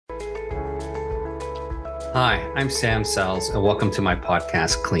Hi, I'm Sam Sells, and welcome to my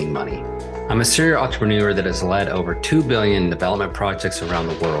podcast, Clean Money. I'm a serial entrepreneur that has led over 2 billion development projects around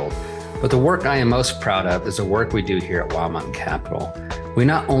the world. But the work I am most proud of is the work we do here at Wild Mountain Capital. We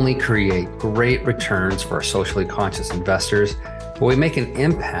not only create great returns for our socially conscious investors, but we make an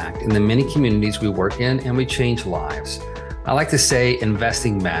impact in the many communities we work in and we change lives. I like to say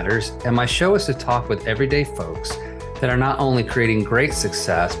investing matters, and my show is to talk with everyday folks that are not only creating great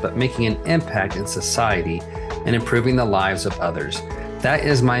success, but making an impact in society and improving the lives of others. That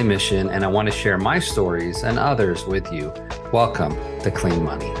is my mission, and I want to share my stories and others with you. Welcome to Clean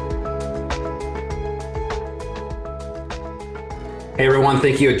Money. Hey everyone,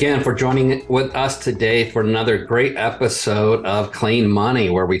 thank you again for joining with us today for another great episode of Clean Money,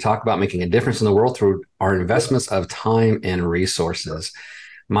 where we talk about making a difference in the world through our investments of time and resources.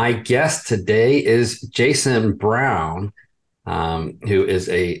 My guest today is Jason Brown, who is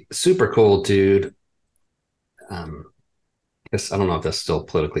a super cool dude. I don't know if that's still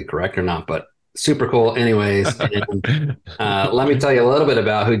politically correct or not, but super cool anyways. And let me tell you a little bit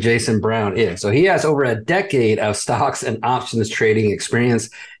about who Jason Brown is. So he has over a decade of stocks and options trading experience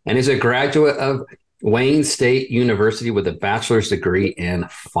and is a graduate of Wayne State University with a bachelor's degree in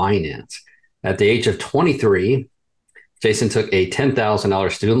finance. At the age of 23, Jason took a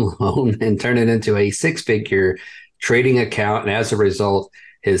 $10,000 student loan and turned it into a six-figure trading account. And as a result,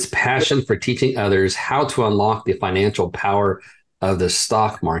 his passion for teaching others how to unlock the financial power of the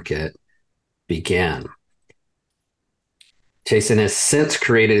stock market began. Jason has since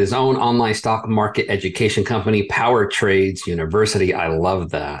created his own online stock market education company, Power Trades University. I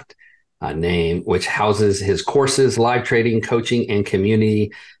love that name, which houses his courses, live trading, coaching, and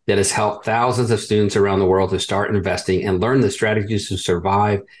community that has helped thousands of students around the world to start investing and learn the strategies to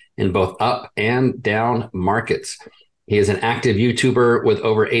survive in both up and down markets. He is an active YouTuber with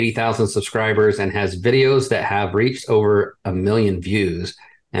over 80,000 subscribers and has videos that have reached over 1 million views,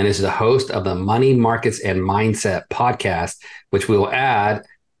 and is the host of the Money, Markets, and Mindset podcast, which we will add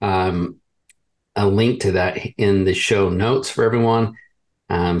a link to that in the show notes for everyone.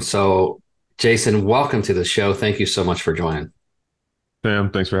 So, Jason, welcome to the show. Thank you so much for joining.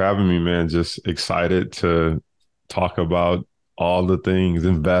 Sam, thanks for having me, man. Just excited to talk about all the things,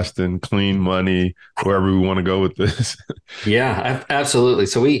 investing, clean money, wherever we want to go with this. Yeah, absolutely.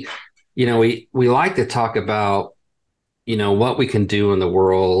 So we like to talk about, what we can do in the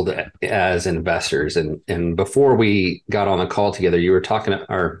world as investors. And before we got on the call together, you were talking,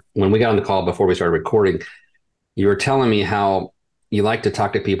 or when we got on the call before we started recording, you were telling me how you like to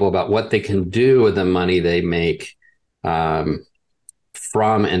talk to people about what they can do with the money they make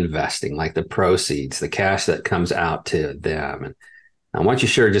from investing, like the proceeds, the cash that comes out to them. And I want you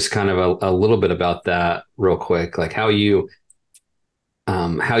to share just kind of a little bit about that real quick, like how you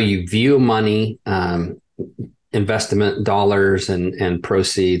view money, investment dollars and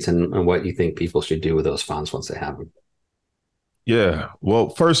proceeds, and what you think people should do with those funds once they have them. Yeah. Well,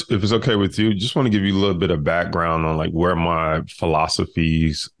 first, if it's okay with you, just want to give you a little bit of background on like where my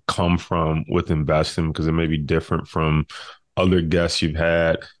philosophies come from with investing, because it may be different from other guests you've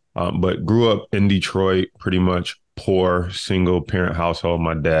had. But grew up in Detroit, pretty much poor, single parent household.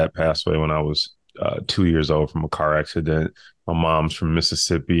 My dad passed away when I was 2 years old from a car accident. My mom's from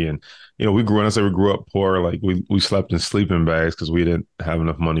Mississippi. And, we grew, when I say we grew up poor, like we slept in sleeping bags because we didn't have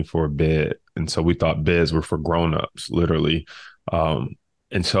enough money for a bed. And so we thought beds were for grownups, literally. And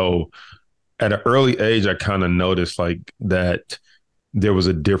so at an early age, I kind of noticed like that there was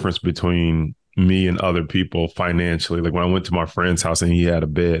a difference between me and other people financially. Like when I went to my friend's house and he had a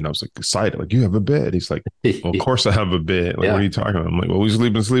bed, and I was like excited, like, you have a bed? He's like, well, of course I have a bed. Like, Yeah. what are you talking about? I'm like, well, we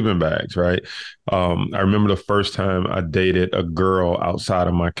sleep in sleeping bags, right? I remember the first time I dated a girl outside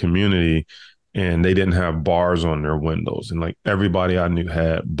of my community, and they didn't have bars on their windows. And like everybody I knew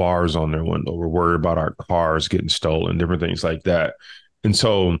had bars on their window. We're worried about our cars getting stolen, different things like that. And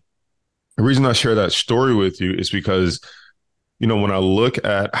so the reason I share that story with you is because, when I look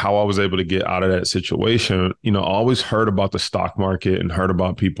at how I was able to get out of that situation, I always heard about the stock market and heard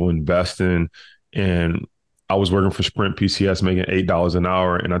about people investing. And I was working for Sprint PCS making $8 an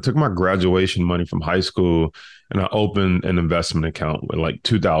hour. And I took my graduation money from high school and I opened an investment account with like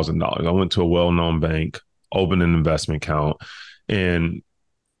 $2,000. I went to a well-known bank, opened an investment account, and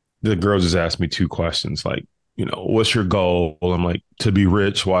the girl just asked me two questions like, what's your goal? I'm like, to be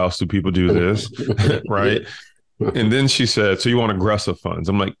rich. Why else do people do this? Right. And then she said, so you want aggressive funds?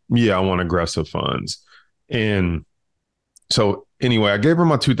 I'm like, yeah, I want aggressive funds. And so anyway, I gave her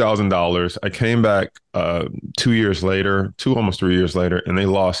my $2,000. I came back 2 years later, almost 3 years later, and they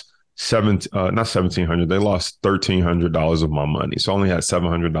lost not 1,700. They lost $1,300 of my money. So I only had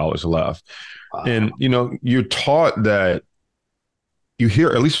 $700 left. Wow. And, you're taught that you hear,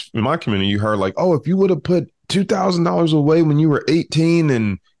 at least in my community, you heard like, oh, if you would have put $2,000 away when you were 18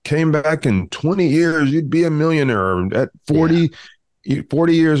 and came back in 20 years, you'd be a millionaire. At Yeah.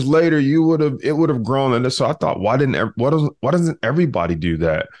 40 years later, it would have grown. And so I thought, why doesn't everybody do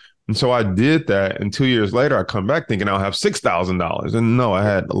that? And so I did that. And 2 years later, I come back thinking I'll have $6,000. And no, I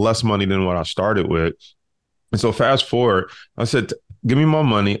had less money than what I started with. And so fast forward, I said, give me my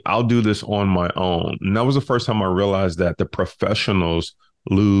money. I'll do this on my own. And that was the first time I realized that the professionals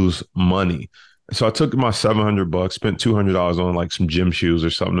lose money. So I took my $700, spent $200 on like some gym shoes or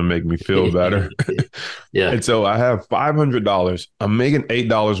something to make me feel better. Yeah. And so I have $500. I'm making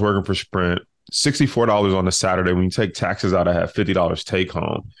 $8 working for Sprint, $64 on a Saturday. When you take taxes out, I have $50 take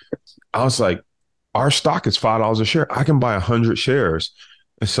home. I was like, our stock is $5 a share. I can buy 100 shares.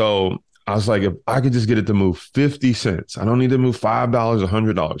 And so I was like, if I could just get it to move 50 cents, I don't need to move $5,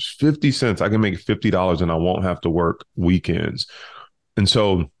 $100, 50 cents. I can make $50 and I won't have to work weekends. And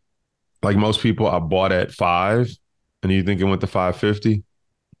so, like most people, I bought at 5, and you think it went to 5.50?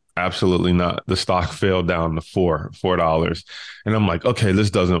 Absolutely not. The stock fell down to $4. And I'm like, okay,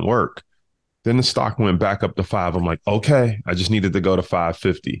 this doesn't work. Then the stock went back up to 5. I'm like, okay, I just needed to go to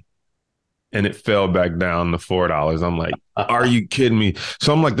 5.50. And it fell back down to $4. I'm like, are you kidding me?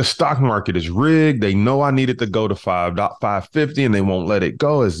 So I'm like, the stock market is rigged. They know I needed to go to 5.50 and they won't let it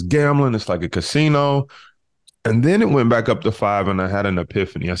go. It's gambling. It's like a casino. And then it went back up to 5 and I had an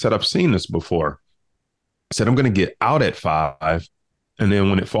epiphany. I said, I've seen this before. I said, I'm going to get out at 5. And then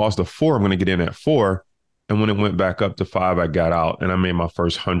when it falls to 4, I'm going to get in at 4. And when it went back up to 5, I got out and I made my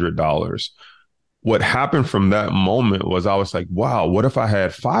first $100. What happened from that moment was I was like, wow, what if I had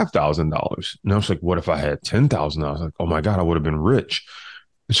 $5,000? And I was like, what if I had $10,000? I was like, oh my God, I would have been rich.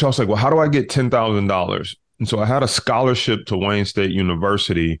 And so I was like, well, how do I get $10,000? And so I had a scholarship to Wayne State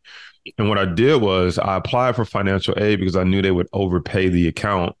University. And what I did was I applied for financial aid because I knew they would overpay the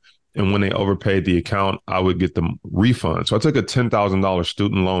account. And when they overpaid the account, I would get the refund. So I took a $10,000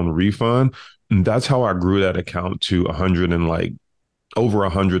 student loan refund. And that's how I grew that account to over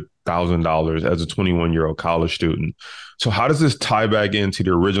 $100,000 as a 21-year-old college student. So how does this tie back into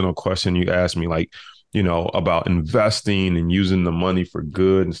the original question you asked me, about investing and using the money for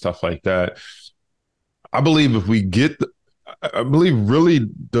good and stuff like that? I believe really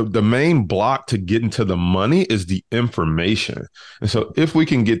the main block to get into the money is the information. And so if we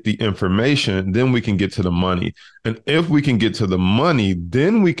can get the information, then we can get to the money. And if we can get to the money,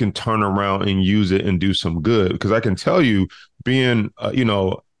 then we can turn around and use it and do some good. Because I can tell you, being,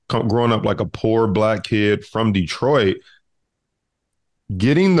 growing up like a poor Black kid from Detroit,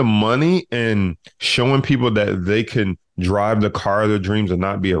 getting the money and showing people that they can drive the car of their dreams and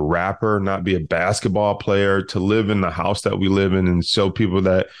not be a rapper, not be a basketball player, to live in the house that we live in and show people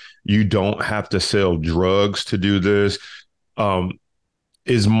that you don't have to sell drugs to do this,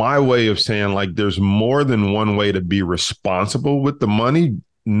 is my way of saying like there's more than one way to be responsible with the money,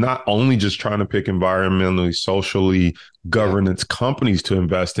 not only just trying to pick environmentally, socially, governance companies to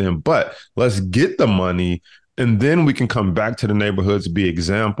invest in, but let's get the money. And then we can come back to the neighborhoods, be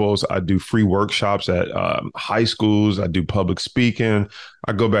examples. I do free workshops at high schools. I do public speaking.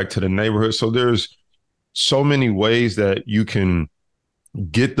 I go back to the neighborhood. So there's so many ways that you can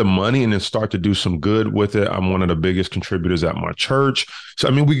get the money and then start to do some good with it. I'm one of the biggest contributors at my church. So,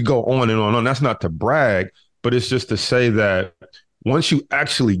 I mean, we could go on and on and on. That's not to brag, but it's just to say that once you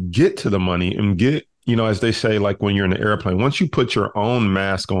actually get to the money and get, as they say, like when you're in an airplane, once you put your own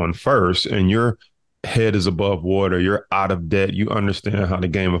mask on first and your head is above water, you're out of debt, you understand how the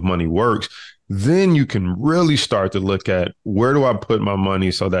game of money works, then you can really start to look at where do I put my money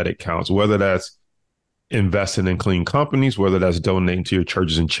so that it counts, whether that's investing in clean companies, whether that's donating to your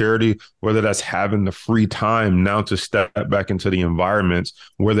churches and charity, whether that's having the free time now to step back into the environments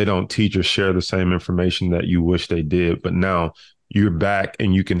where they don't teach or share the same information that you wish they did. But now you're back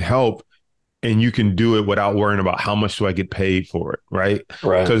and you can help and you can do it without worrying about how much do I get paid for it, right?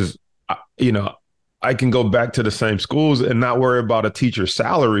 Right. Because, I can go back to the same schools and not worry about a teacher's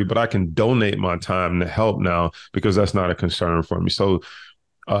salary, but I can donate my time to help now because that's not a concern for me. So,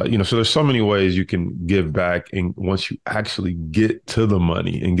 so there's so many ways you can give back. And once you actually get to the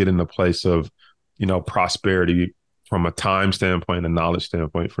money and get in the place of, prosperity from a time standpoint, a knowledge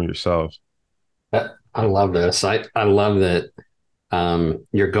standpoint for yourself. I love this. I love that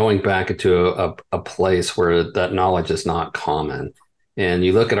you're going back into a place where that knowledge is not common. And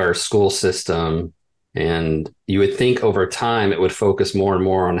you look at our school system, and you would think over time it would focus more and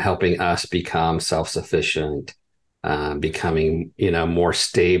more on helping us become self-sufficient becoming, more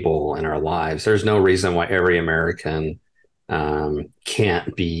stable in our lives. There's no reason why every American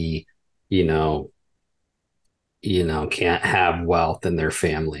can't be, you know, can't have wealth in their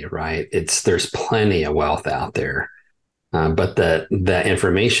family, right? There's plenty of wealth out there. But that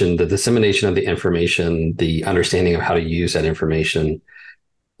information, the dissemination of the information, the understanding of how to use that information,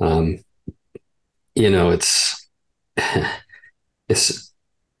 um, it's it's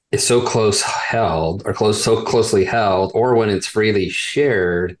it's so so closely held, or when it's freely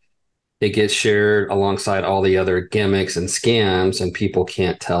shared, it gets shared alongside all the other gimmicks and scams, and people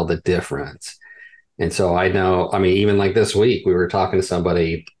can't tell the difference. And so I know, I mean, even like this week, we were talking to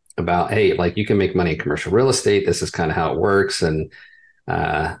somebody about, hey, like you can make money in commercial real estate. This is kind of how it works. And,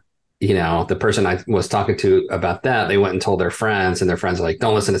 uh, the person I was talking to about that, they went and told their friends, and their friends are like,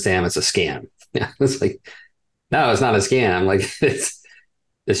 don't listen to Sam. It's a scam. Yeah. It's like, no, it's not a scam. Like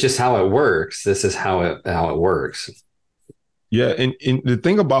it's just how it works. This is how it works. Yeah, and the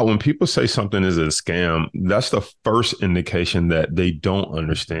thing about when people say something is a scam, that's the first indication that they don't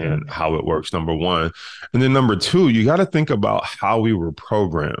understand how it works, number one. And then number two, you got to think about how we were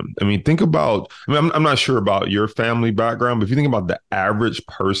programmed. I mean, I'm not sure about your family background, but if you think about the average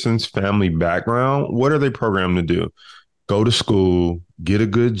person's family background, what are they programmed to do? Go to school, get a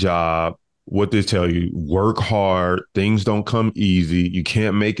good job. What they tell you, work hard, things don't come easy. You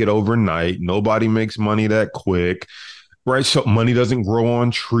can't make it overnight. Nobody makes money that quick, right? So money doesn't grow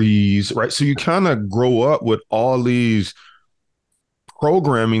on trees, right? So you kind of grow up with all these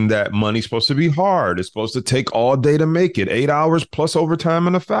programming that money's supposed to be hard. It's supposed to take all day to make it, 8 hours plus overtime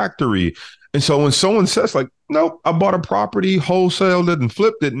in a factory. And so when someone says like, nope, I bought a property, wholesaled it and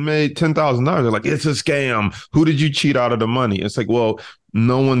flipped it and made $10,000, they're like, it's a scam. Who did you cheat out of the money? It's like, well,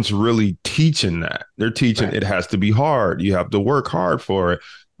 no one's really teaching that. They're teaching It has to be hard. You have to work hard for it.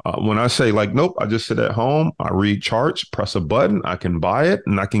 When I say like, nope, I just sit at home, I read charts, press a button, I can buy it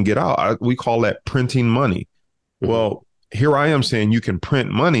and I can get out. We call that printing money. Mm-hmm. Well, here I am saying you can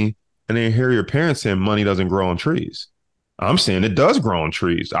print money, and then hear your parents saying money doesn't grow on trees. I'm saying it does grow on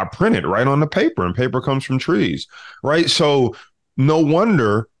trees. I print it right on the paper, and paper comes from trees, right? So no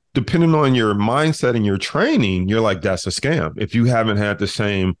wonder, depending on your mindset and your training, you're like, that's a scam. If you haven't had the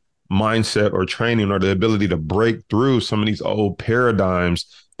same mindset or training or the ability to break through some of these old paradigms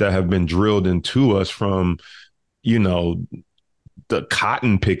that have been drilled into us from, the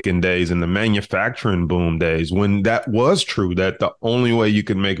cotton picking days and the manufacturing boom days, when that was true, that the only way you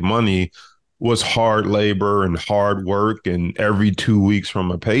could make money was hard labor and hard work and every 2 weeks from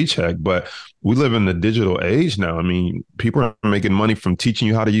a paycheck. But we live in the digital age now. I mean, people are making money from teaching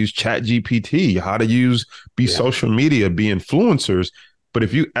you how to use Chat GPT, how to be social media, be influencers. But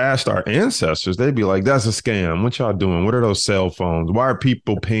if you asked our ancestors, they'd be like, that's a scam. What y'all doing? What are those cell phones? Why are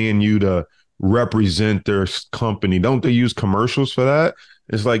people paying you to represent their company? Don't they use commercials for that?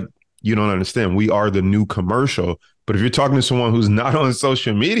 It's like, you don't understand. We are the new commercial. But if you're talking to someone who's not on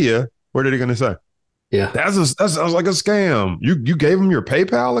social media, what are they going to say? Yeah, that sounds like a scam. You gave them your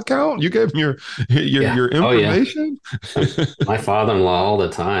PayPal account. You gave them your information. Oh, yeah. My father-in-law all the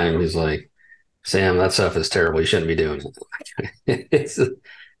time. He's like, Sam, that stuff is terrible. You shouldn't be doing it. It's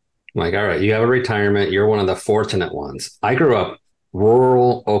like, all right, you have a retirement. You're one of the fortunate ones. I grew up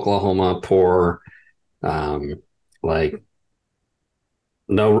rural Oklahoma, poor, like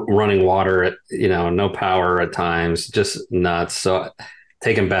no running water, no power at times, just nuts. So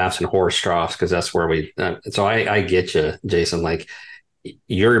taking baths in horse troughs, because that's where so I get you, Jason. Like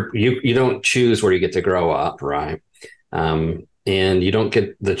you don't choose where you get to grow up, right? And you don't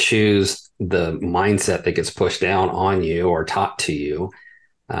get to choose the mindset that gets pushed down on you or taught to you.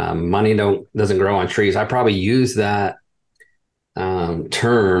 Money doesn't grow on trees. I probably used that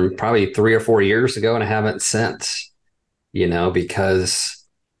term probably 3 or 4 years ago, and I haven't since, because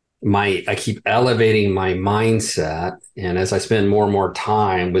I keep elevating my mindset. And as I spend more and more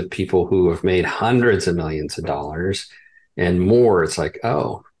time with people who have made hundreds of millions of dollars and more, it's like,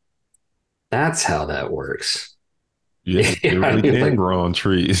 oh, that's how that works. Yeah, it really can grow on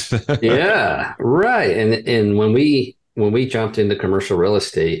trees. Yeah, right. And when we jumped into commercial real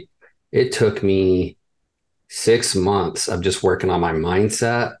estate, it took me 6 months of just working on my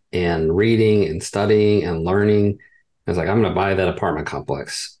mindset and reading and studying and learning. I was like, I'm going to buy that apartment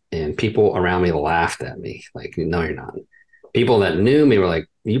complex. And people around me laughed at me like, no, you're not. People that knew me were like,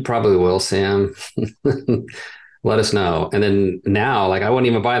 you probably will, Sam. Let us know. And then now, like, I wouldn't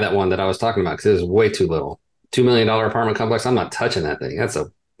even buy that one that I was talking about because it was way too little. $2 million apartment complex. I'm not touching that thing. That's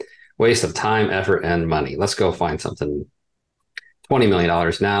a waste of time, effort, and money. Let's go find something. $20 million.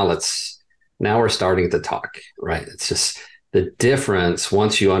 Now we're starting to talk, right? It's just the difference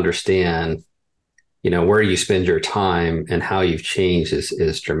once you understand where you spend your time and how you've changed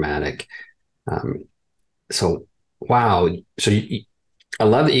is dramatic. Um, so, wow. I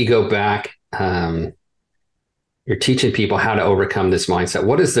love that you go back. You're teaching people how to overcome this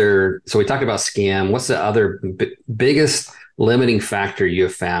mindset. So we talked about scam. What's the other biggest limiting factor you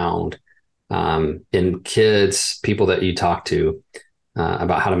have found in kids, people that you talk to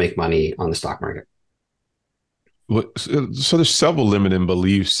about how to make money on the stock market? So there's several limiting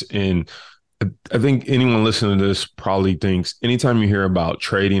beliefs in. I think anyone listening to this probably thinks anytime you hear about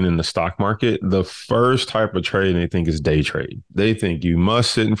trading in the stock market, the first type of trading they think is day trade. They think you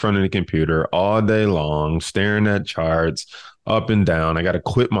must sit in front of the computer all day long, staring at charts up and down. I got to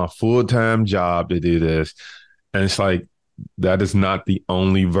quit my full-time job to do this. And it's like, that is not the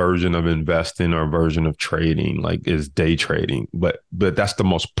only version of investing or version of trading, like is day trading, but that's the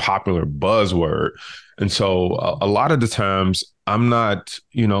most popular buzzword. And so a lot of the times I'm not,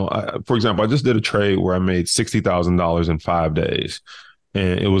 for example, I just did a trade where I made $60,000 in 5 days,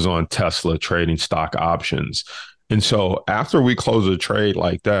 and it was on Tesla trading stock options. And so after we close a trade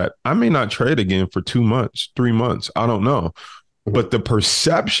like that, I may not trade again for 2 months, 3 months. I don't know. But the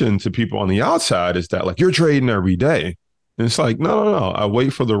perception to people on the outside is that like you're trading every day. And it's like, no. I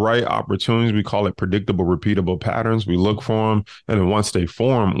wait for the right opportunities. We call it predictable, repeatable patterns. We look for them. And then once they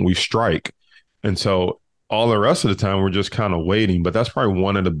form, we strike. And so all the rest of the time, we're just kind of waiting. But that's probably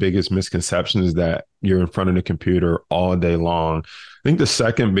one of the biggest misconceptions is that you're in front of the computer all day long. I think the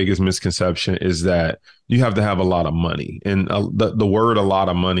second biggest misconception is that you have to have a lot of money. And the word a lot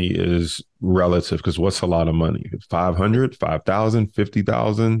of money is relative because what's a lot of money? 500, 5,000,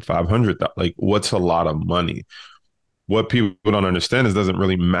 50,000, 500. Like what's a lot of money? What people don't understand is it doesn't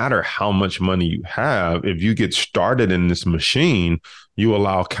really matter how much money you have. If you get started in this machine, you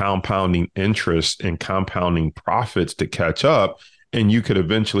allow compounding interest and compounding profits to catch up. And you could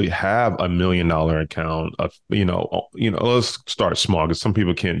eventually have $1 million account of, let's start small because some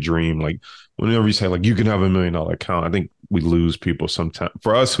people can't dream. Like whenever you say like, you can have $1 million account, I think we lose people sometimes.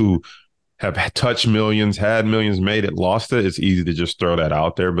 For us who have touched millions, had millions, made it, lost it, it's easy to just throw that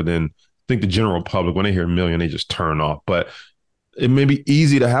out there. But then I think the general public, when they hear $1 million, they just turn off. But it may be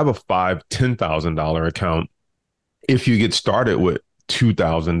easy to have a $5,000, $10,000 account if you get started with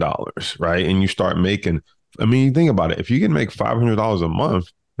 $2,000, right? And you start making, you think about it. If you can make $500 a month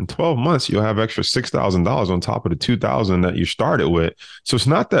in 12 months, you'll have extra $6,000 on top of the $2,000 that you started with. So it's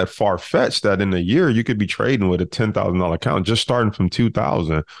not that far fetched that in a year you could be trading with a $10,000 account, just starting from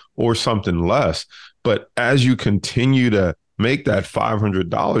 2,000 or something less. But as you continue to make that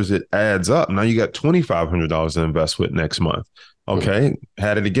 $500, it adds up. Now you got $2,500 to invest with next month. Okay.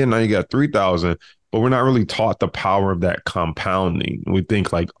 Had it again. Now you got 3,000, but we're not really taught the power of that compounding. We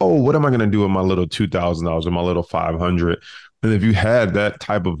think like, oh, what am I going to do with my little $2,000 or my little 500? And if you had that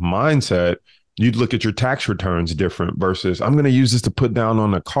type of mindset, you'd look at your tax returns different versus I'm going to use this to put down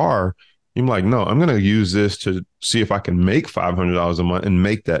on a car. You're like, no, I'm going to use this to see if I can make $500 a month and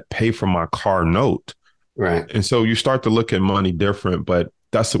make that pay for my car note. Right. And so you start to look at money different, but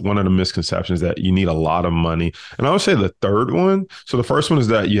that's one of the misconceptions that you need a lot of money. And I would say the third one. So the first one is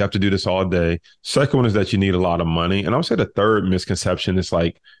that you have to do this all day. Second one is that you need a lot of money. And I would say the third misconception is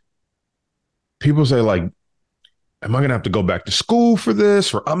like, people say like, am I going to have to go back to school for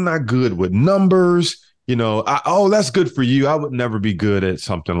this? Or I'm not good with numbers. That's good for you. I would never be good at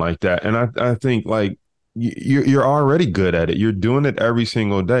something like that. And I think like, you're already good at it. You're doing it every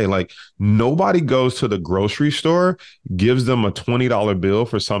single day. Like nobody goes to the grocery store, gives them a $20 bill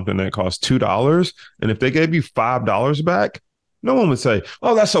for something that costs $2. And if they gave you $5 back, no one would say,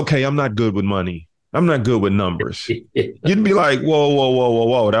 oh, that's okay. I'm not good with money. I'm not good with numbers. You'd be like,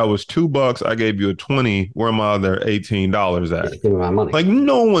 whoa. That was $2. I gave you a 20. Where are my other $18 at? Give me my money. Like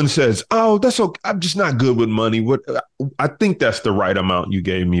no one says, oh, that's okay. I'm just not good with money. I think that's the right amount you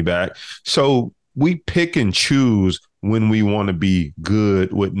gave me back. So we pick and choose when we want to be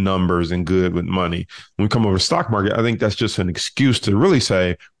good with numbers and good with money. When we come over to the stock market, I think that's just an excuse to really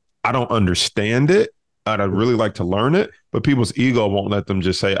say, I don't understand it. I'd really like to learn it, but people's ego won't let them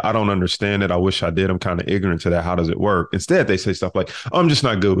just say, I don't understand it. I wish I did. I'm kind of ignorant to that. How does it work? Instead, they say stuff like, I'm just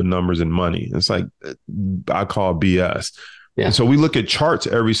not good with numbers and money. It's like, I call BS. Yeah. And so we look at charts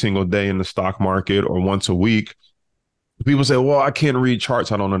every single day in the stock market or once a week. People say, well, I can't read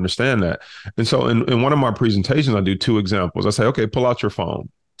charts. I don't understand that. And so in one of my presentations, I do 2 examples. I say, okay, pull out your phone.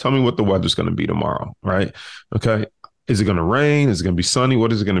 Tell me what the weather's going to be tomorrow, right? Okay. Is it going to rain? Is it going to be sunny?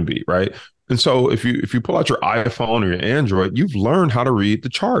 What is it going to be, right? And so if you pull out your iPhone or your Android, you've learned how to read the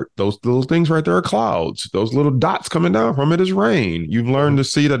chart. Those little things right there are clouds. Those little dots coming down from it is rain. You've learned to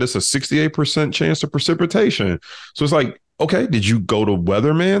see that it's a 68% chance of precipitation. So it's like, Okay, did you go to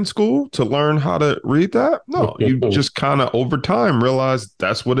weatherman school to learn how to read that? No, you just kind of over time realize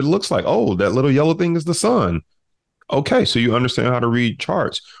that's what it looks like. Oh, that little yellow thing is the sun. Okay, so you understand how to read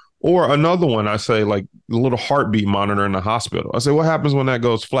charts. Or another one, I say like the little heartbeat monitor in the hospital. I say, what happens when that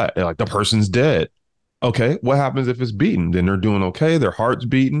goes flat? They're like, the person's dead. Okay, what happens if it's beaten? Then they're doing okay, their heart's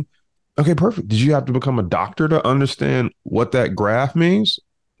beating. Okay, perfect. Did you have to become a doctor to understand what that graph means?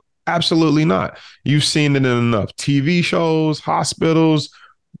 Absolutely not. You've seen it in enough TV shows, hospitals.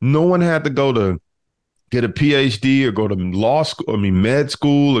 No one had to go to get a PhD or go to law school, med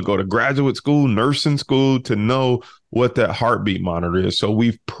school, or go to graduate school, nursing school to know what that heartbeat monitor is. So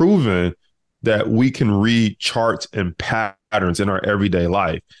we've proven that we can read charts and patterns in our everyday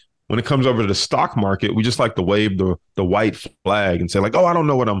life. When it comes over to the stock market, we just like to wave the white flag and say like, oh, I don't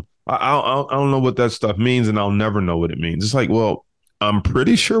know what I don't know what that stuff means, and I'll never know what it means. It's like, well, I'm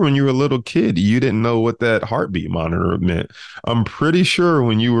pretty sure when you were a little kid, you didn't know what that heartbeat monitor meant. I'm pretty sure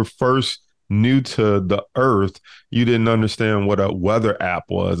when you were first new to the earth, you didn't understand what a weather app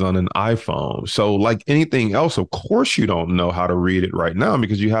was on an iPhone. So, like anything else, of course, you don't know how to read it right now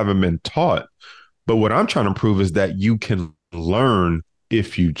because you haven't been taught. But what I'm trying to prove is that you can learn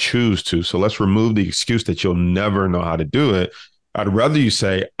if you choose to. So let's remove the excuse that you'll never know how to do it. I'd rather you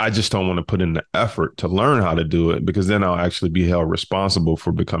say, I just don't want to put in the effort to learn how to do it, because then I'll actually be held responsible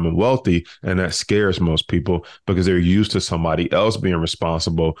for becoming wealthy. And that scares most people because they're used to somebody else being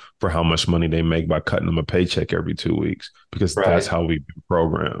responsible for how much money they make by cutting them a paycheck every 2 weeks, because that's how we've been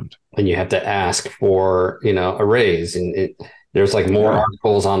programmed. And you have to ask for, a raise. And there's like more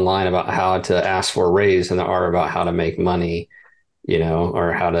articles online about how to ask for a raise than there are about how to make money,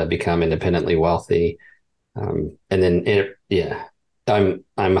 or how to become independently wealthy. And then, I'm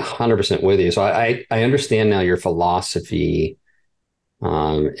 100% with you. So I understand now your philosophy,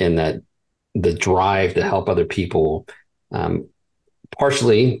 and that the drive to help other people,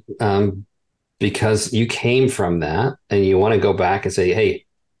 partially, because you came from that and you want to go back and say, hey,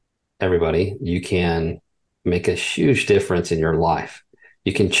 everybody, you can make a huge difference in your life.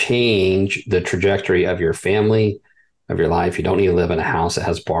 You can change the trajectory of your family, of your life. You don't need to live in a house that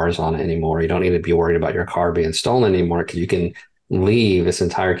has bars on it anymore. You don't need to be worried about your car being stolen anymore, because you can leave this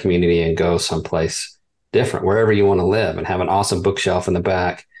entire community and go someplace different, wherever you want to live, and have an awesome bookshelf in the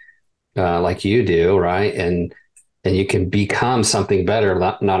back, like you do, right? And you can become something better,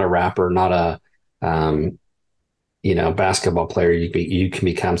 not a rapper, not a basketball player. You can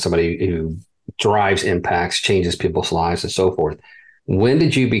become somebody who drives impacts, changes people's lives, and so forth. When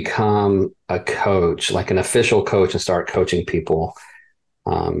did you become a coach, like an official coach, and start coaching people?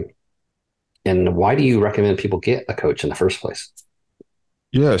 And why do you recommend people get a coach in the first place?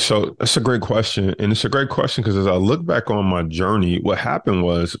 Yeah, so that's a great question. And it's a great question because as I look back on my journey, what happened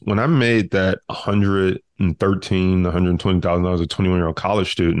was when I made that $120,000 as a 21-year-old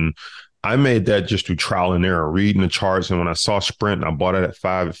college student, I made that just through trial and error, reading the charts. And when I saw Sprint and I bought it at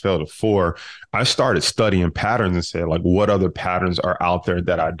 5, it fell to 4. I started studying patterns and said, like, what other patterns are out there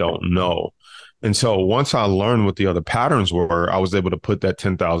that I don't know? And so once I learned what the other patterns were, I was able to put that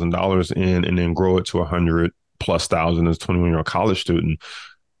 $10,000 in and then grow it to 100,000+ as a 21-year-old college student.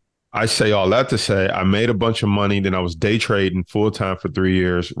 I say all that to say I made a bunch of money. Then I was day trading full time for 3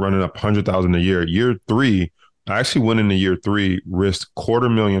 years, running up 100,000 a year. Year 3, I actually went into year 3, risked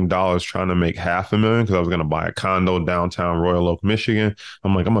 $250,000 trying to make $500,000 because I was going to buy a condo downtown Royal Oak, Michigan.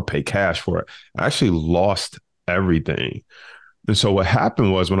 I'm like, I'm going to pay cash for it. I actually lost everything. And so what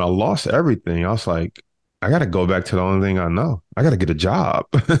happened was when I lost everything, I was like, I got to go back to the only thing I know. I got to get a job.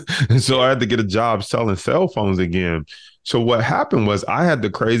 And so I had to get a job selling cell phones again. So what happened was I had the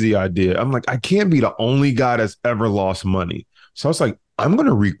crazy idea. I'm like, I can't be the only guy that's ever lost money. So I was like, I'm going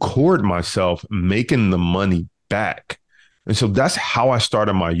to record myself making the money back. And so that's how I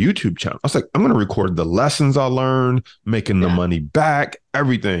started my YouTube channel. I was like, I'm going to record the lessons I learned, making the money back,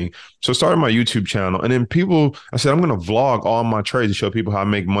 everything. So I started my YouTube channel. And then I said, I'm going to vlog all my trades to show people how I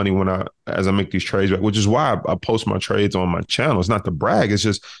make money as I make these trades back, which is why I post my trades on my channel. It's not to brag. It's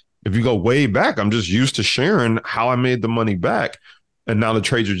just, if you go way back, I'm just used to sharing how I made the money back. And now the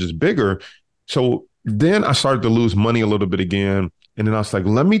trades are just bigger. So then I started to lose money a little bit again. And then I was like,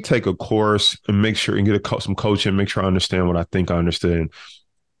 let me take a course and make sure and get some coaching, make sure I understand what I think I understand.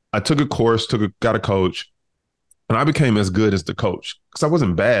 I took a course, got a coach, and I became as good as the coach. because I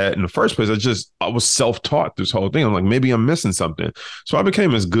wasn't bad in the first place. I was self-taught this whole thing. I'm like, maybe I'm missing something. So I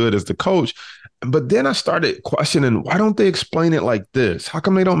became as good as the coach. But then I started questioning, why don't they explain it like this? How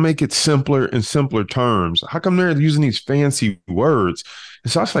come they don't make it simpler in simpler terms? How come they're using these fancy words?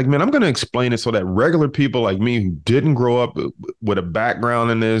 And so I was like, man, I'm going to explain it so that regular people like me who didn't grow up with a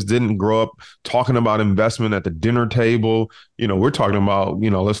background in this, didn't grow up talking about investment at the dinner table. We're talking about,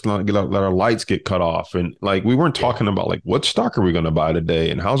 let's not let our lights get cut off. And like, we weren't talking about like, what stock are we going to buy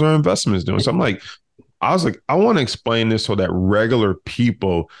today? And how's our investments doing? So I was like, I want to explain this so that regular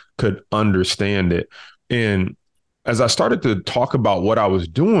people could understand it. And as I started to talk about what I was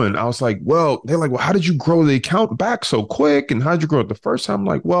doing, I was like, they're like, how did you grow the account back so quick? And how did you grow it the first time?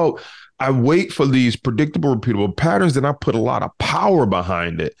 I'm like, I wait for these predictable, repeatable patterns, and I put a lot of power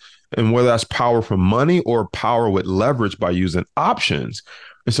behind it. And whether that's power from money or power with leverage by using options.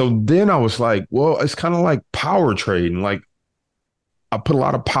 And so then I was like, it's kind of like power trading. Like, I put a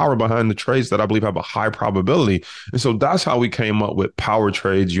lot of power behind the trades that I believe have a high probability. And so that's how we came up with Power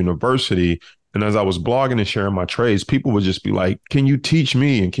Trades University. And as I was blogging and sharing my trades, people would just be like, can you teach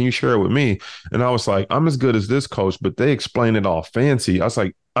me? And can you share it with me? And I was like, I'm as good as this coach, but they explain it all fancy. I was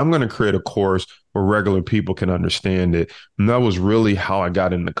like, I'm going to create a course where regular people can understand it. And that was really how I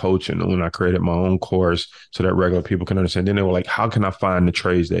got into coaching, when I created my own course so that regular people can understand. Then they were like, how can I find the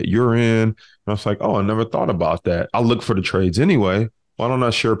trades that you're in? And I was like, oh, I never thought about that. I look for the trades anyway. Why don't I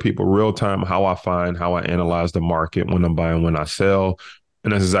share people real time how I analyze the market, when I'm buying, when I sell?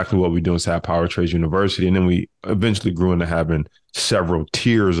 And that's exactly what we do inside Power Trades University. And then we eventually grew into having several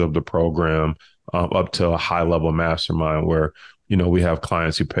tiers of the program, up to a high level mastermind where, we have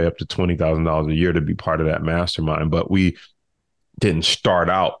clients who pay up to $20,000 a year to be part of that mastermind. But we didn't start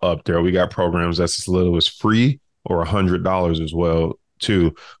out up there. We got programs that's as little as free or $100 as well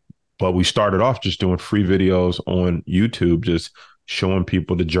too. But we started off just doing free videos on YouTube, just showing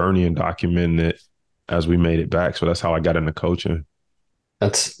people the journey and documenting it as we made it back. So that's how I got into coaching.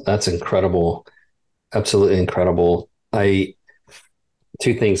 That's incredible. Absolutely incredible. Two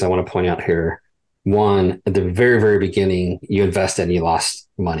things I want to point out here. One, at the very, very beginning, you invested and you lost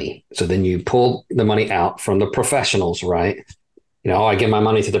money. So then you pulled the money out from the professionals, right? I give my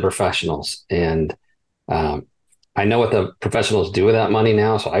money to the professionals. And I know what the professionals do with that money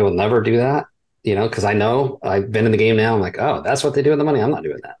now. So I will never do that, because I know I've been in the game now. I'm like, oh, that's what they do with the money. I'm not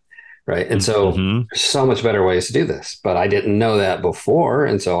doing that. Right. And so there's so much better ways to do this, but I didn't know that before.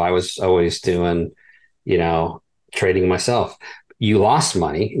 And so I was always doing, trading myself. You lost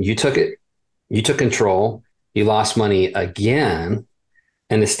money. You took control. You lost money again.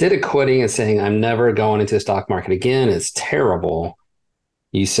 And instead of quitting and saying, I'm never going into the stock market again, it's terrible.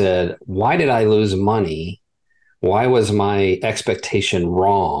 You said, why did I lose money? Why was my expectation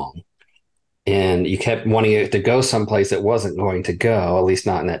wrong? And you kept wanting it to go someplace it wasn't going to go, at least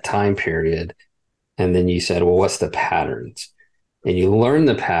not in that time period. And then you said, well, what's the patterns? And you learn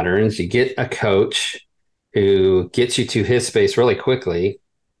the patterns. You get a coach who gets you to his space really quickly.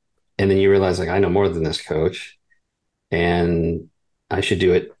 And then you realize, like, I know more than this coach. And I should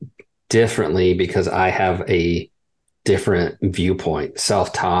do it differently because I have a different viewpoint,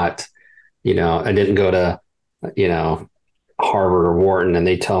 self-taught. I didn't go to, Harvard or Wharton, and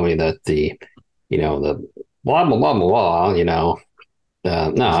they tell me that the blah, blah, blah, blah, no,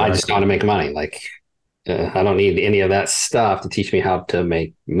 exactly. I just want to make money. Like, I don't need any of that stuff to teach me how to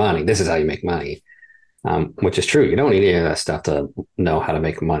make money. This is how you make money, which is true. You don't need any of that stuff to know how to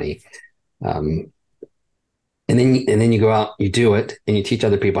make money. And then you go out, you do it, and you teach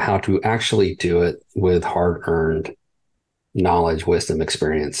other people how to actually do it with hard-earned knowledge, wisdom,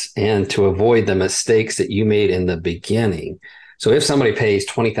 experience, and to avoid the mistakes that you made in the beginning. So if somebody pays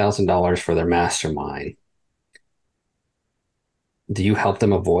 $20,000 for their mastermind, do you help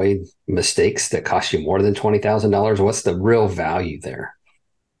them avoid mistakes that cost you more than $20,000? What's the real value there?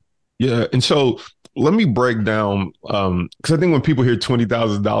 Yeah. And so let me break down, because I think when people hear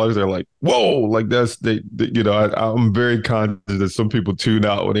 $20,000, they're like, whoa, like I'm very conscious that some people tune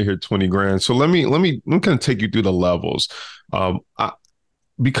out when they hear 20 grand. So let me kind of take you through the levels.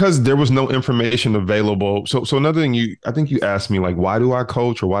 Because there was no information available. So another thing I think you asked me, like, why do I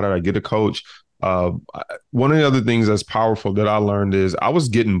coach, or why did I get a coach? One of the other things that's powerful that I learned is I was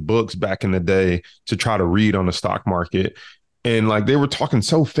getting books back in the day to try to read on the stock market. And like, they were talking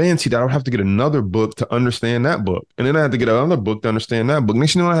so fancy that I would have to get another book to understand that book. And then I had to get another book to understand that book.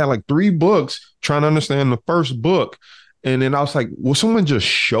 Next thing you know, I had like 3 books trying to understand the first book. And then I was like, will someone just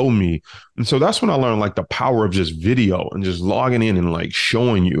show me? And so that's when I learned like the power of just video and just logging in and like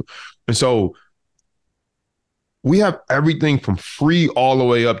showing you. And so we have everything from free all the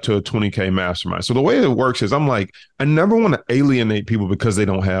way up to a 20K mastermind. So the way it works is I'm like, I never want to alienate people because they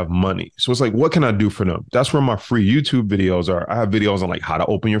don't have money. So it's like, what can I do for them? That's where my free YouTube videos are. I have videos on like how to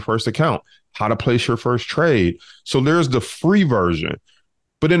open your first account, how to place your first trade. So there's the free version.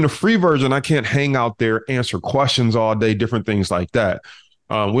 But in the free version, I can't hang out there, answer questions all day, different things like that.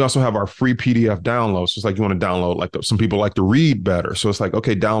 We also have our free PDF downloads. So it's like you want to download, like some people like to read better. So it's like,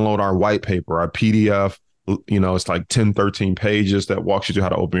 okay, download our white paper, our PDF. It's like 10, 13 pages that walks you through how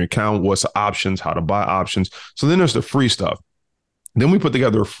to open your account, what's the options, how to buy options. So then there's the free stuff. Then we put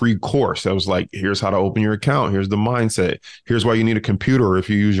together a free course that was like, here's how to open your account. Here's the mindset. Here's why you need a computer. If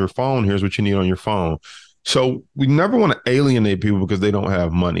you use your phone, here's what you need on your phone. So we never want to alienate people because they don't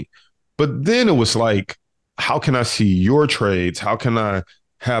have money. But then it was like, how can I see your trades? How can I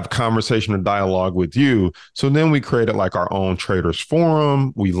have conversation or dialogue with you? So then we created like our own traders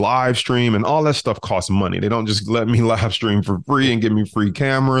forum. We live stream, and all that stuff costs money. They don't just let me live stream for free and give me free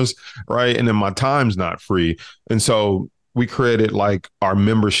cameras, right? And then my time's not free. And so we created like our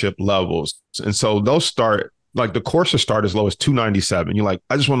membership levels. And so those start, like the courses start as low as $297. You're like,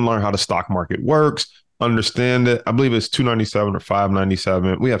 I just want to learn how the stock market works, understand it. I believe it's $297 or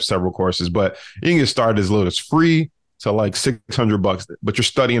 $597. We have several courses, but you can get started as little as free to like $600, but you're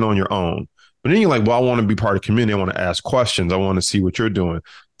studying on your own. But then you're like, well, I want to be part of the community. I want to ask questions. I want to see what you're doing.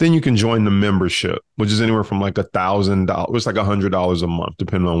 Then you can join the membership, which is anywhere from like $1,000. It's like $100 a month,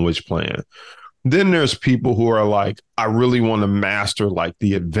 depending on which plan. Then there's people who are like, I really want to master like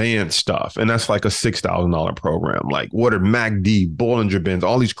the advanced stuff. And that's like a $6,000 program. Like what are MACD, Bollinger Bands,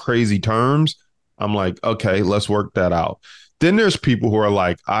 all these crazy terms. I'm like, okay, let's work that out. Then there's people who are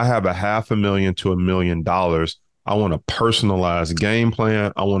like, I have $500,000 to $1 million. I want a personalized game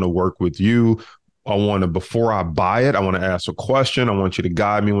plan. I want to work with you. I want to, before I buy it, I want to ask a question. I want you to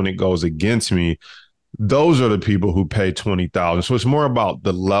guide me when it goes against me. Those are the people who pay $20,000. So it's more about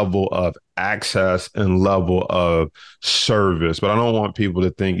the level of access and level of service. But I don't want people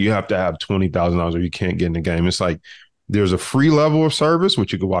to think you have to have $20,000 or you can't get in the game. It's like there's a free level of service,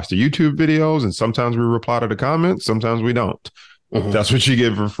 which you can watch the YouTube videos, and sometimes we reply to the comments, sometimes we don't. Mm-hmm. That's what you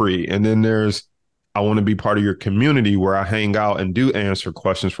get for free. And then there's, I want to be part of your community where I hang out and do answer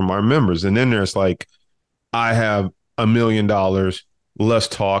questions from our members. And then there's like, I have $1 million. Let's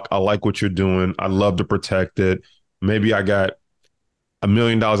talk. I like what you're doing. I love to protect it. Maybe I got $1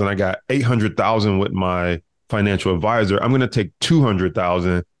 million and I got 800,000 with my financial advisor. I'm going to take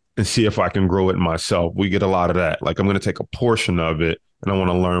 200,000 and see if I can grow it myself. We get a lot of that. Like I'm going to take a portion of it and I want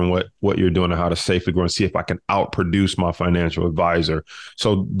to learn what you're doing and how to safely grow and see if I can outproduce my financial advisor.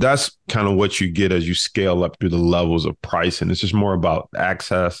 So that's kind of what you get as you scale up through the levels of pricing. It's just more about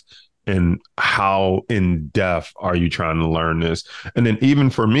access and how in depth are you trying to learn this? And then even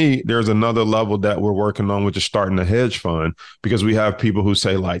for me, there's another level that we're working on, which is starting a hedge fund, because we have people who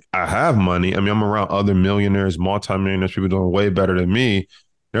say like, I have money. I mean, I'm around other millionaires, multimillionaires, people doing way better than me.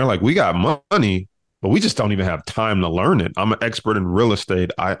 They're like, we got money, but we just don't even have time to learn it. I'm an expert in real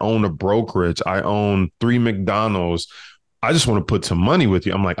estate. I own a brokerage. I own 3 McDonald's. I just want to put some money with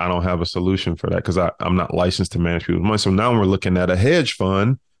you. I'm like, I don't have a solution for that because I'm not licensed to manage people's money. So now we're looking at a hedge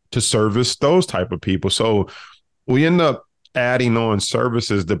fund to service those type of people. So we end up adding on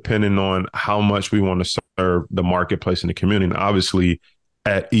services depending on how much we want to serve the marketplace and the community. And obviously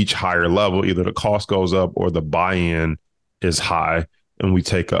at each higher level, either the cost goes up or the buy-in is high and we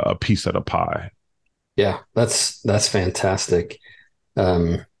take a piece of the pie. Yeah, that's fantastic.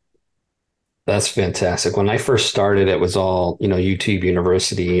 That's fantastic. When I first started, it was all, YouTube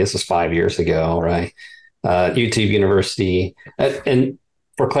University. This was 5 years ago, right? YouTube University. And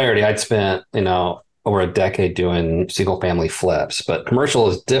for clarity, I'd spent, over a decade doing single family flips, but commercial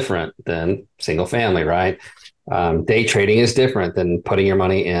is different than single family, right? Day trading is different than putting your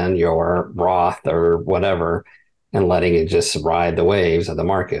money in your Roth or whatever and letting it just ride the waves of the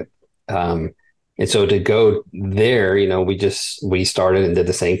market. And so to go there, we started and did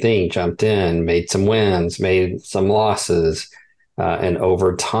the same thing, jumped in, made some wins, made some losses. And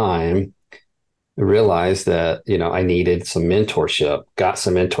over time, realized that, I needed some mentorship, got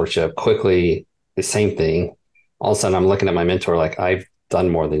some mentorship quickly, the same thing. All of a sudden I'm looking at my mentor, like I've done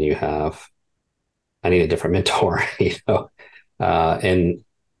more than you have. I need a different mentor, and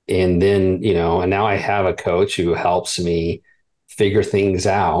then, and now I have a coach who helps me figure things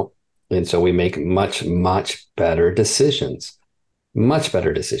out. And so we make much, much better decisions, much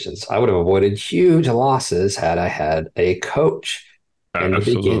better decisions. I would have avoided huge losses had I had a coach in the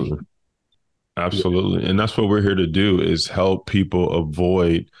beginning. Absolutely. And that's what we're here to do is help people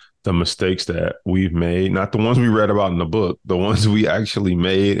avoid the mistakes that we've made, not the ones we read about in the book, the ones we actually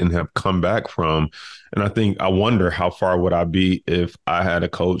made and have come back from. And I wonder how far would I be if I had a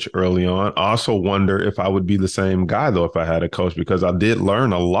coach early on. I also wonder if I would be the same guy, though, if I had a coach, because I did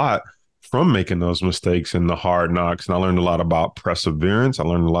learn a lot from making those mistakes and the hard knocks. And I learned a lot about perseverance. I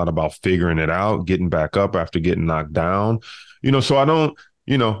learned a lot about figuring it out, getting back up after getting knocked down. So I don't,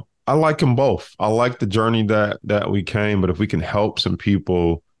 I like them both. I like the journey that we came, but if we can help some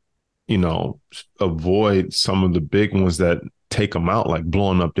people, avoid some of the big ones that take them out, like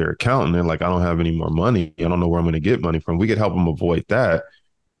blowing up their account and they're like, I don't have any more money. I don't know where I'm going to get money from. We could help them avoid that.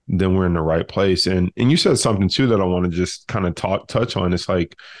 Then we're in the right place. And you said something too that I want to just kind of touch on. It's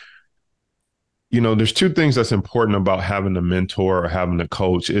like, there's two things that's important about having a mentor or having a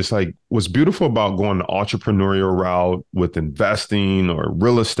coach. It's like what's beautiful about going the entrepreneurial route with investing or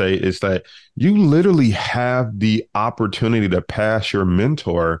real estate is that you literally have the opportunity to pass your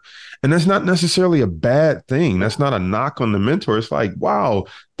mentor. And that's not necessarily a bad thing. That's not a knock on the mentor. It's like, wow,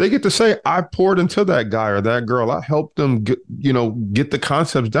 they get to say, I poured into that guy or that girl. I helped them get the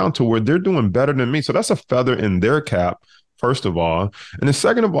concepts down to where they're doing better than me. So that's a feather in their cap, first of all. And then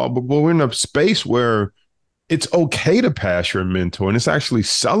second of all, but we're in a space where it's okay to pass your mentor and it's actually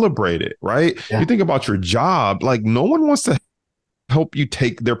celebrated, right? Yeah. You think about your job, like no one wants to help you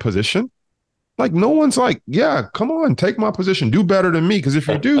take their position. Like no one's like, yeah, come on, take my position, do better than me. Because if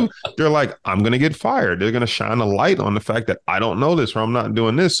you do, they're like, I'm going to get fired. They're going to shine a light on the fact that I don't know this or I'm not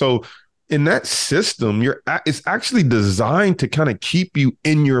doing this. So in that system, it's actually designed to kind of keep you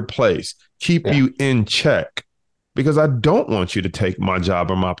in your place, keep you in check. Because I don't want you to take my job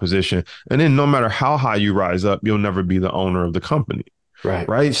or my position. And then no matter how high you rise up, you'll never be the owner of the company. Right.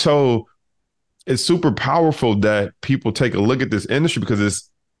 Right. So it's super powerful that people take a look at this industry because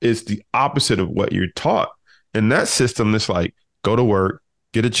it's the opposite of what you're taught. In that system, it's like, go to work,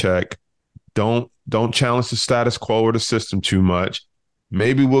 get a check. Don't challenge the status quo or the system too much.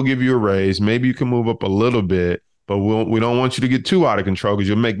 Maybe we'll give you a raise. Maybe you can move up a little bit. But we don't want you to get too out of control because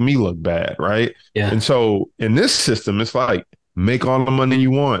you'll make me look bad, right? Yeah. And so in this system, it's like, make all the money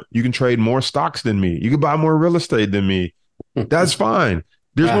you want. You can trade more stocks than me. You can buy more real estate than me. That's fine.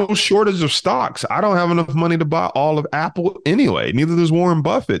 There's no shortage of stocks. I don't have enough money to buy all of Apple anyway. Neither does Warren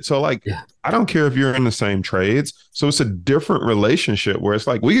Buffett. So like, I don't care if you're in the same trades. So it's a different relationship where it's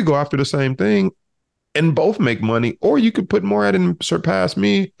like, we could go after the same thing and both make money, or you could put more at it and surpass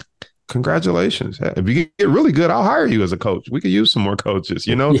me. Congratulations. If you get really good, I'll hire you as a coach. We could use some more coaches,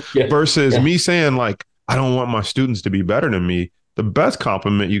 versus me saying like, I don't want my students to be better than me. The best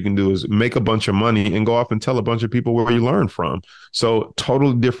compliment you can do is make a bunch of money and go off and tell a bunch of people where you learn from. So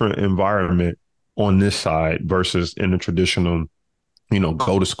totally different environment on this side versus in the traditional,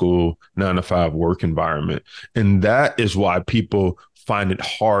 go to school, 9-to-5 work environment. And that is why people find it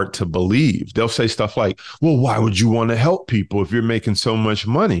hard to believe. They'll say stuff like, well, why would you want to help people if you're making so much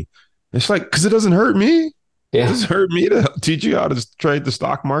money? It's like, because it doesn't hurt me. Yeah. It doesn't hurt me to teach you how to trade the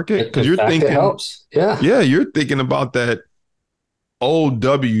stock market. Because you're thinking, it helps. Yeah. Yeah. You're thinking about that old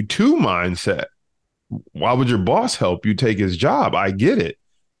W-2 mindset. Why would your boss help you take his job? I get it.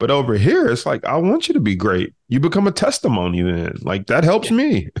 But over here, it's like, I want you to be great. You become a testimony then. Like that helps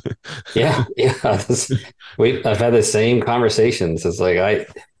me. Yeah. I've had the same conversations. It's like,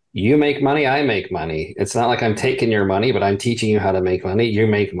 you make money, I make money. It's not like I'm taking your money, but I'm teaching you how to make money. You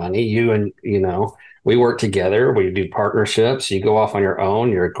make money. We work together. We do partnerships. You go off on your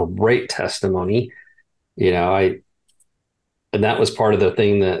own. You're a great testimony. And that was part of the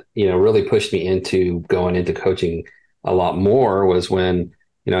thing that, really pushed me into going into coaching a lot more was when,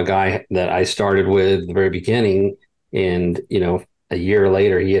 a guy that I started with at the very beginning and, a year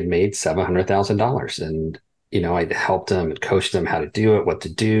later he had made $700,000 and, I helped him and coached him how to do it, what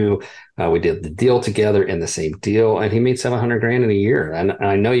to do. We did the deal together in the same deal, and he made $700,000 in a year. And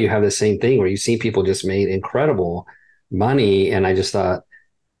I know you have the same thing where you see people just made incredible money. And I just thought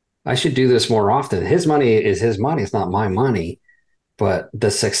I should do this more often. His money is his money. It's not my money, but the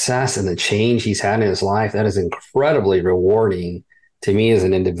success and the change he's had in his life, that is incredibly rewarding to me as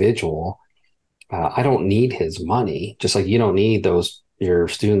an individual. I don't need his money, just like you don't need your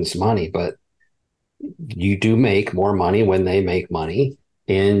students' money, but you do make more money when they make money,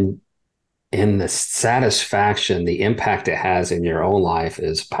 and the satisfaction, the impact it has in your own life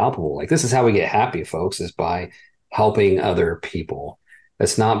is palpable. Like this is how we get happy, folks, is by helping other people.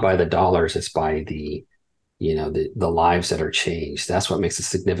 It's not by the dollars, it's by the lives that are changed. That's what makes a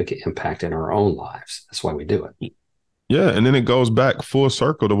significant impact in our own lives. That's why we do it. Yeah. And then it goes back full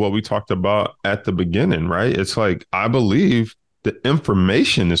circle to what we talked about at the beginning, right? It's like, I believe the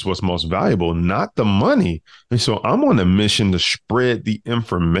information is what's most valuable, not the money. And so I'm on a mission to spread the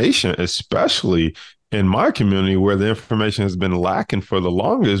information, especially in my community where the information has been lacking for the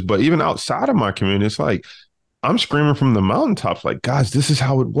longest. But even outside of my community, it's like I'm screaming from the mountaintops, like, guys, this is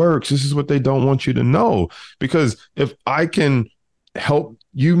how it works. This is what they don't want you to know. Because if I can help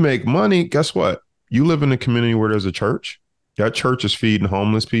you make money, guess what? You live in a community where there's a church. That church is feeding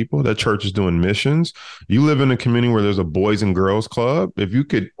homeless people. That church is doing missions. You live in a community where there's a boys and girls club. If you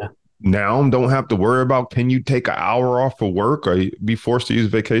could now don't have to worry about, can you take an hour off of work or be forced to use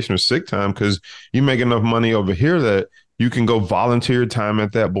vacation or sick time because you make enough money over here that you can go volunteer time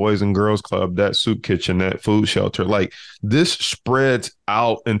at that boys and girls club, that soup kitchen, that food shelter. Like this spreads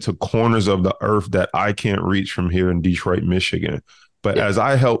out into corners of the earth that I can't reach from here in Detroit, Michigan. But as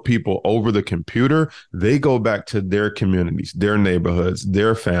I help people over the computer, they go back to their communities, their neighborhoods,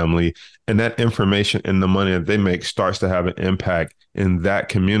 their family, and that information and the money that they make starts to have an impact in that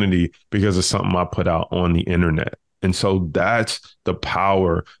community because of something I put out on the internet. And so that's the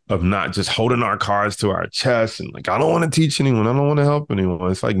power of not just holding our cards to our chest and like, I don't want to teach anyone. I don't want to help anyone.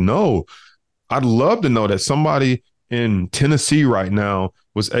 It's like, no, I'd love to know that somebody in Tennessee right now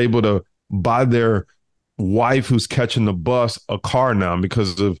was able to buy their wife who's catching the bus a car now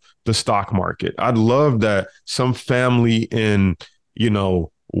because of the stock market. I'd love that some family in,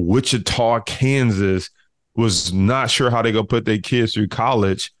 Wichita, Kansas was not sure how they go put their kids through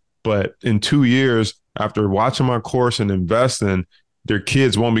college, but in 2 years after watching my course and investing, their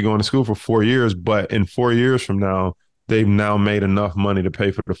kids won't be going to school for 4 years, but in 4 years from now, they've now made enough money to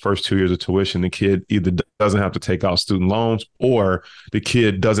pay for the first 2 years of tuition. The kid either doesn't have to take out student loans or the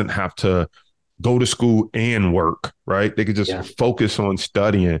kid doesn't have to go to school and work, right? They could just focus on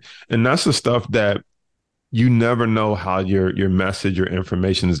studying. And that's the stuff that you never know how your message, your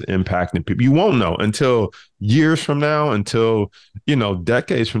information is impacting people. You won't know until years from now, until,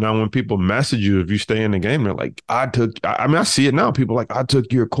 decades from now, when people message you, if you stay in the game, they're like, I see it now. People are like, I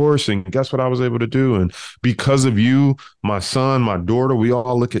took your course and guess what I was able to do? And because of you, my son, my daughter, we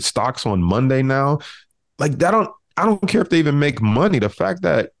all look at stocks on Monday now. Like I don't care if they even make money. The fact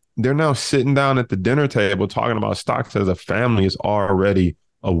that they're now sitting down at the dinner table talking about stocks as a family is already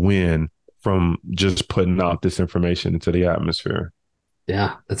a win from just putting out this information into the atmosphere.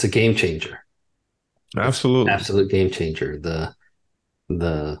 Yeah, that's a game changer. Absolutely. Absolute game changer.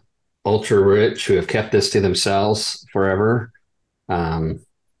 The ultra rich who have kept this to themselves forever.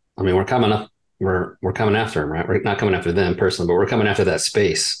 We're coming up, we're coming after them, right? We're not coming after them personally, but we're coming after that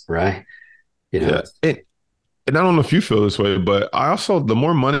space, right? Yeah. And I don't know if you feel this way, but the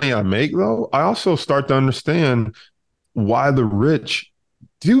more money I make, though, I also start to understand why the rich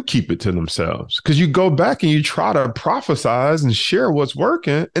do keep it to themselves. Because you go back and you try to prophesize and share what's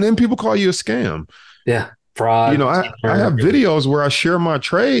working, and then people call you a scam. Yeah. Fraud. I have videos where I share my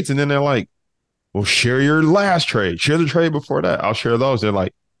trades, and then they're like, well, share your last trade. Share the trade before that. I'll share those. They're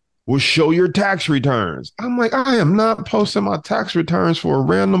like, well, show your tax returns. I'm like, I am not posting my tax returns for a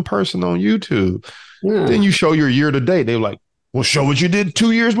random person on YouTube. Yeah. Then you show your year to date. They're like, well, show what you did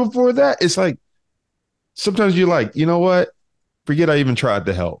 2 years before that. It's like, sometimes you're like, you know what? Forget I even tried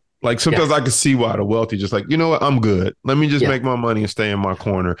to help. Like sometimes I can see why the wealthy just like, you know what? I'm good. Let me just make my money and stay in my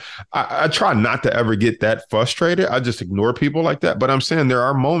corner. I try not to ever get that frustrated. I just ignore people like that. But I'm saying there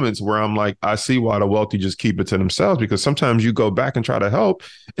are moments where I'm like, I see why the wealthy just keep it to themselves, because sometimes you go back and try to help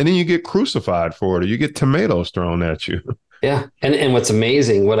and then you get crucified for it, or you get tomatoes thrown at you. Yeah. And what's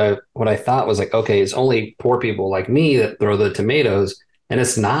amazing, what I thought was like, okay, it's only poor people like me that throw the tomatoes. And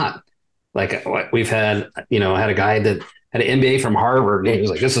it's not. Like we've had, had a guy that had an MBA from Harvard and he was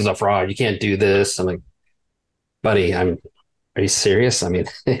like, this is a fraud. You can't do this. I'm like, buddy, are you serious? I mean,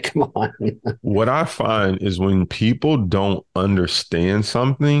 come on. What I find is when people don't understand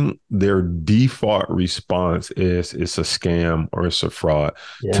something, their default response is it's a scam or it's a fraud.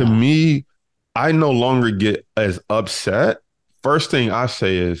 Yeah. To me, I no longer get as upset. First thing I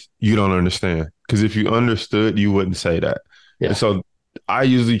say is, you don't understand. Because if you understood, you wouldn't say that. Yeah. And so I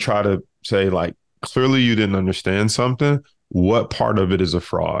usually try to say, like, clearly you didn't understand something. What part of it is a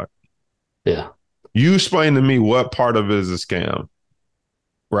fraud? Yeah. You explain to me what part of it is a scam.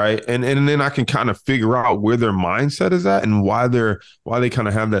 Right. And then I can kind of figure out where their mindset is at and why they kind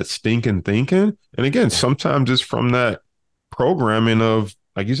of have that stinking thinking. And again, sometimes it's from that programming of,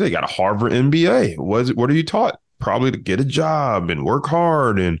 like you say, you got a Harvard MBA. What are you taught? Probably to get a job and work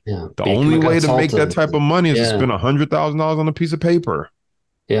hard. And the only way to make that type of money is to spend $100,000 on a piece of paper.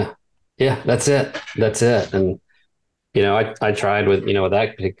 Yeah. Yeah. That's it. And, I tried with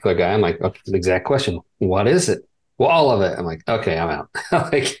that particular guy. I'm like, okay, the exact question. What is it? Well, all of it. I'm like, okay, I'm out.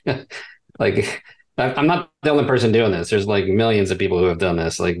 like, I'm not the only person doing this. There's like millions of people who have done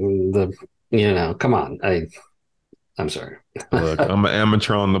this. Like come on. I'm sorry. Look, I'm an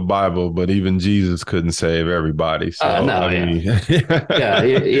amateur on the Bible, but even Jesus couldn't save everybody. So No, I yeah,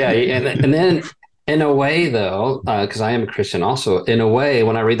 mean, and then in a way though, because I am a Christian also, in a way,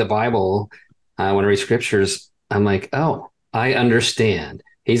 when I read the Bible, when I read scriptures, I'm like, oh, I understand.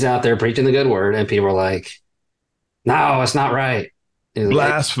 He's out there preaching the good word, and people are like, no, it's not right.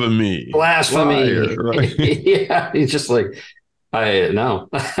 blasphemy, liar, Blasphemy. right? Yeah, he's just like, I no,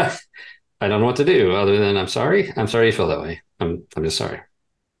 I don't know what to do other than I'm sorry. I'm sorry you feel that way. I'm just sorry.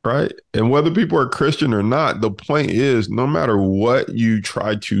 Right. And whether people are Christian or not, the point is no matter what you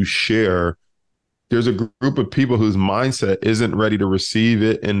try to share, there's a group of people whose mindset isn't ready to receive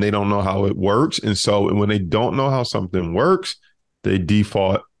it and they don't know how it works. And so when they don't know how something works, they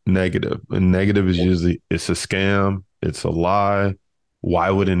default negative. And negative is usually it's a scam, it's a lie.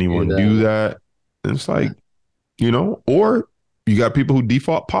 Why would And anyone do that? And it's like, or you got people who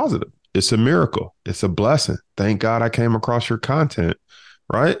default positive. It's a miracle. It's a blessing. Thank God I came across your content.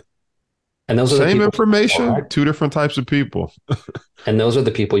 Right. and those are the Same people, information, right? two different types of people. And those are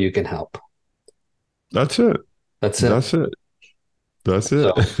the people you can help. That's it. That's it. That's it. That's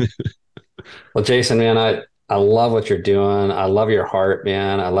it. So, well, Jason, man, I love what you're doing. I love your heart,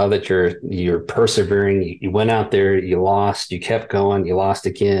 man. I love that you're persevering. You went out there, you lost, you kept going, you lost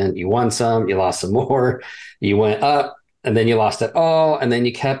again, you won some, you lost some more, you went up, and then you lost it all, and then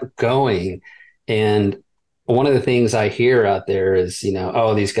you kept going. And one of the things I hear out there is,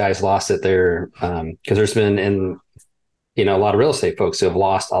 oh, these guys lost it there because there's been a lot of real estate folks who have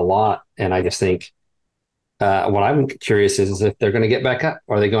lost a lot, and I just think what I'm curious is if they're going to get back up.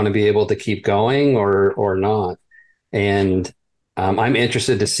 Are they going to be able to keep going or not? And I'm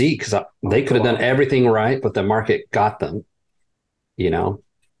interested to see because they could have done everything right, but the market got them, you know.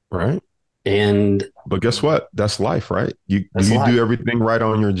 Right. And But guess what? That's life, right? You that's do you life. do everything right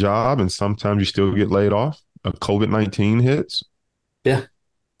on your job, and sometimes you still get laid off. COVID-19 hits. Yeah.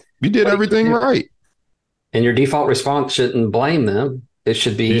 You did What do you everything do? right. And your default response shouldn't blame them. It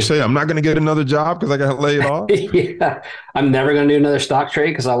should You be, say, I'm not going to get another job because I got laid off. yeah, I'm never going to do another stock trade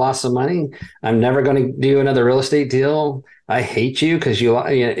because I lost some money. I'm never going to do another real estate deal. I hate you because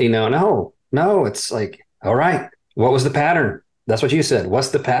no, it's like, all right, what was the pattern? That's what you said. What's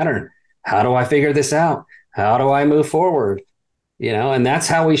the pattern? How do I figure this out? How do I move forward? And that's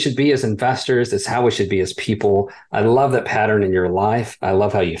how we should be as investors. That's how we should be as people. I love that pattern in your life. I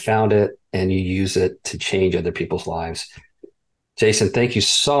love how you found it and you use it to change other people's lives. Jason, thank you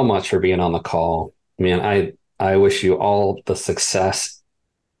so much for being on the call. Man, I wish you all the success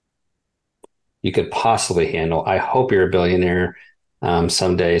you could possibly handle. I hope you're a billionaire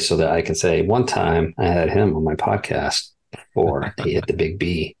someday so that I can say one time I had him on my podcast before he hit the big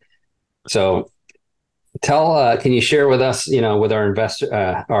B. So can you share with us, with our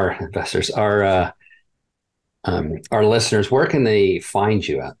investors, our listeners, where can they find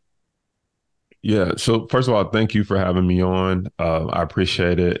you at? Yeah. So first of all, thank you for having me on. I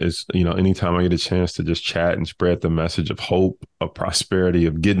appreciate it. It's, anytime I get a chance to just chat and spread the message of hope, of prosperity,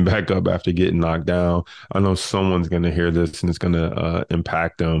 of getting back up after getting knocked down. I know someone's going to hear this and it's going to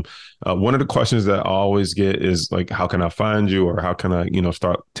impact them. One of the questions that I always get is like, how can I find you? Or how can I,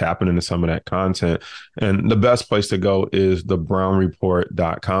 start tapping into some of that content? And the best place to go is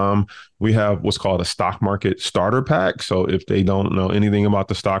thebrownreport.com. We have what's called a stock market starter pack. So if they don't know anything about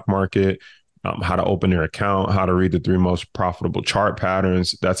the stock market, how to open their account, how to read the 3 most profitable chart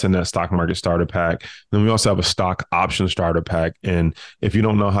patterns. That's in that stock market starter pack. Then we also have a stock option starter pack. And if you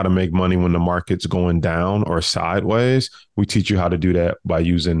don't know how to make money when the market's going down or sideways, we teach you how to do that by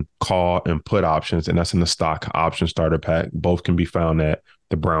using call and put options. And that's in the stock option starter pack. Both can be found at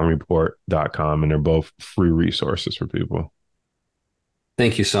thebrownreport.com, and they're both free resources for people.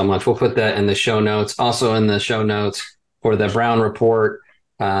 Thank you so much. We'll put that in the show notes. Also in the show notes for the Brown Report.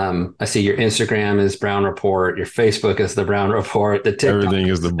 I see your Instagram is Brown Report. Your Facebook is the Brown Report. The TikTok Everything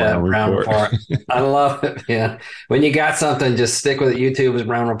is the Brown Report. I love it. Yeah. When you got something, just stick with it. YouTube is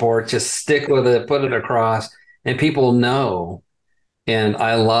Brown Report. Just stick with it, put it across, and people know. And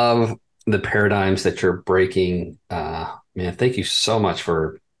I love the paradigms that you're breaking. Man, thank you so much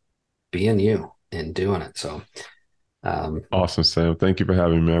for being you and doing it. So, awesome, Sam. Thank you for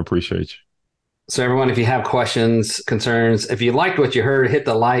having me. I appreciate you. So everyone, if you have questions, concerns, if you liked what you heard, hit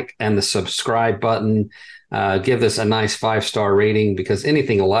the like and the subscribe button. Give this a nice 5-star rating because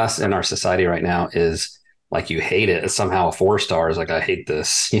anything less in our society right now is like you hate it. It's somehow a 4 stars. Like I hate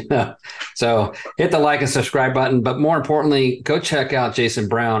this, So hit the like and subscribe button. But more importantly, go check out Jason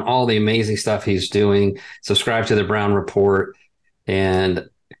Brown, all the amazing stuff he's doing. Subscribe to the Brown Report. And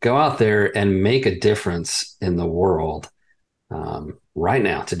Go out there and make a difference in the world right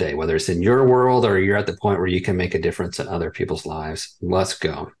now, today, whether it's in your world or you're at the point where you can make a difference in other people's lives. Let's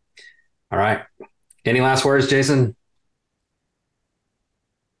go. All right. Any last words, Jason?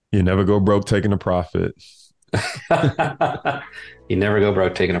 You never go broke taking a profit. You never go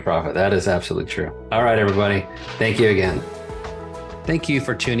broke taking a profit. That is absolutely true. All right, everybody. Thank you again. Thank you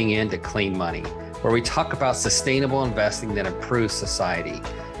for tuning in to Clean Money, where we talk about sustainable investing that improves society.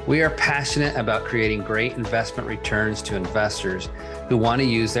 We are passionate about creating great investment returns to investors who want to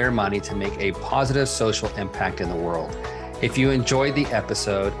use their money to make a positive social impact in the world. If you enjoyed the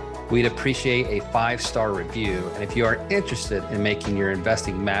episode, we'd appreciate a 5-star review. And if you are interested in making your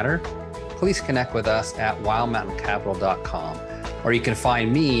investing matter, please connect with us at wildmountaincapital.com, or you can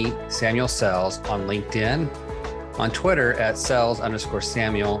find me, Samuel Sells, on LinkedIn, on Twitter at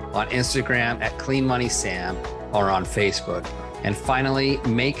Sells_Samuel, on Instagram at Clean Money Sam, or on Facebook. And finally,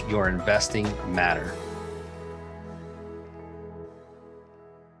 make your investing matter.